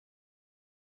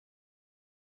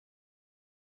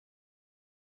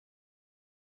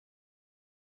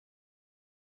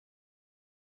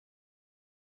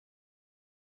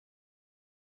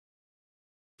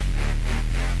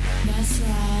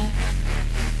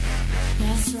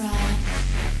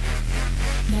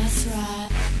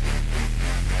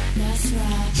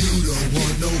You don't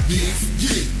want no beef,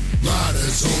 yeah.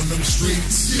 Riders on them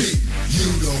streets, yeah. You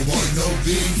don't want no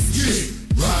beef, yeah.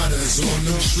 Riders on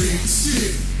them streets,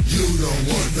 yeah. You don't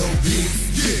want no beef,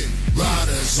 yeah.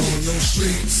 Riders on them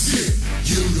streets, yeah.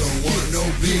 You don't want no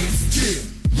beef, yeah.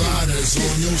 Riders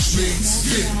on your streets,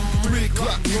 yeah. 3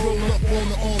 o'clock, we roll up on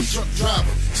the armed truck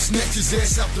driver. Snatch his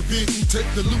ass out the vehicle, take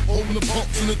the loot, open the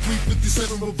pumps in the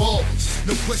 357 revolvers.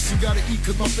 No question, gotta eat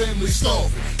cause my family's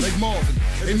starving. Like Marvin,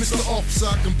 hey Mr. Officer,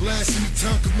 I can blast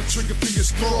anytime cause my trigger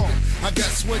finger's throbbing. I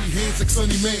got sweaty hands like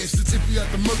Sonny Mans. The tip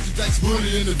out the merchandise, put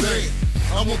it in the van.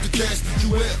 I want the cash, the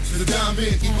jewels, the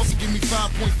diamond. He also give me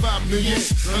 5.5 million.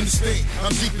 Understand,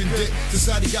 I'm deep in debt.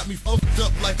 Society got me fucked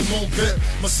up like I'm on bet.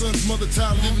 My son's mother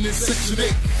tired living in Section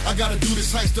 8. I gotta do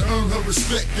this heist to earn her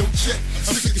respect. Yo, check.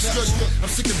 I'm sick of stress,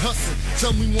 I'm sick of hustling.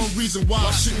 Tell me one reason why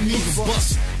I shouldn't even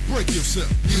bust. Break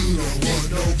yourself. You don't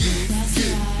want no beef,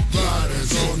 yeah.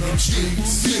 Riders on them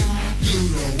streets, yeah. You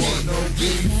don't want no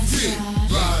beef, yeah.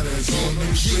 Riders on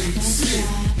them streets, yeah.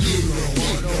 You don't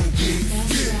want no beef,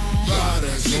 yeah.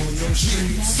 Riders on them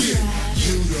streets, yeah.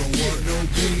 You don't want no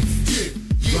beef, yeah.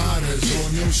 Riders on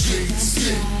them streets,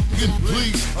 yeah. Get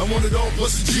please, I want it all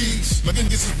plus the G's. My gang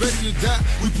gets us ready to die.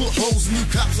 We put holes in you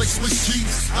cops like Swiss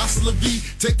cheese. Hasta la vie,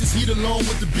 take this heat along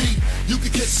with the beat. You can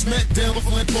catch smacked down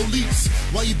before police.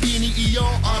 While you be in the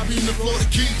ER, I be in the Florida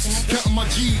Keys. Counting my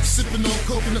G's, sipping on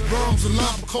coconut bombs and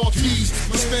lime car keys.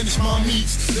 My Spanish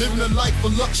mommies, living a life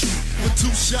of luxury. With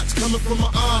 2 shots coming from my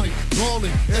army.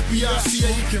 Ballin', FBI,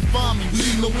 CIA can find me. We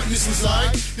need no witnesses,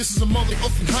 alright? This is a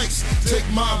motherfucking heist. Take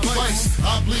my advice.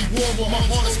 I bleed warm while my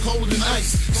heart is colder than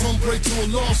ice. Some pray to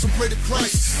Allah, some pray to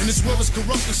Christ. And this world is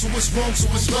corrupted, so it's wrong, so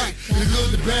it's right. The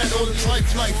good, the bad, or the trife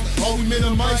life. All we men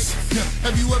are mice.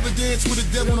 Have you ever danced with a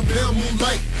devil on a pale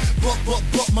moonlight? Buck,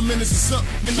 my minutes is up.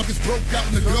 And niggas broke out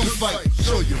in the gunfight.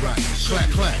 Show you right. Clap,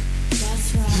 clap.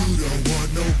 You don't want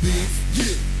no beef,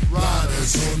 yeah.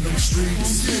 Riders on them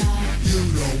streets, yeah. You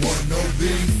don't want no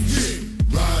beef, yeah.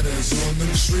 Riders on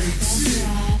them streets, yeah.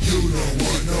 You don't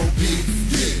want no beef,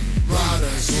 yeah.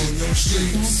 Riders on them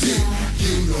streets, yeah.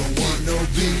 You don't want no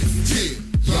beef, yeah.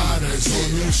 Riders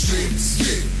on them streets,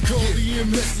 yeah. Call the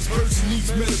EMS, this person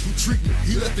needs medical treatment.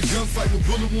 He left the gunfight with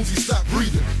bullet wounds, he stopped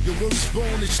breathing. Your word is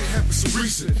born, this shit happened so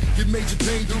recent. Get major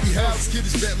pain, do rehab, this kid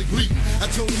is badly bleeding. I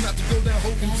told him not to go down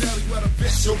Hogan Valley, where I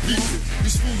bet your people.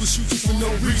 These fools will shoot you for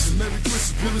no reason. Merry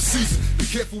Christmas, bullet season. Be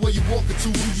careful where you walking to,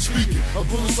 who you speaking. A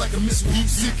bullet's like a missile, heat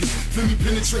seeking. Feel me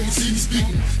penetrating, see me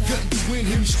speaking. Cutting the wind,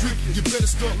 hear me streaking. You better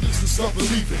start listening, start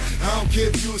believing. I don't care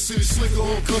if you're a city slicker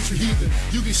or a country heathen.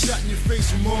 You get shot in your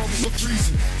face from all no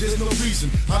treason. There's no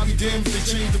reason. I'll be damned if they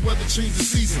change the weather, change the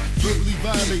season. Verbally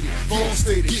violated, false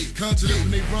stated, conjured up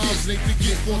in they rhymes and they think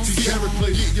you're 14 karat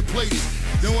plated. You played it.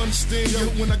 Don't understand, yo,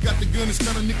 when I got the gun, it's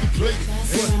kinda nickel plated.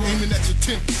 But aiming at your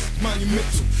temple,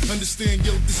 monumental. Understand,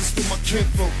 yo, this is for my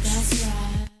kinfolks.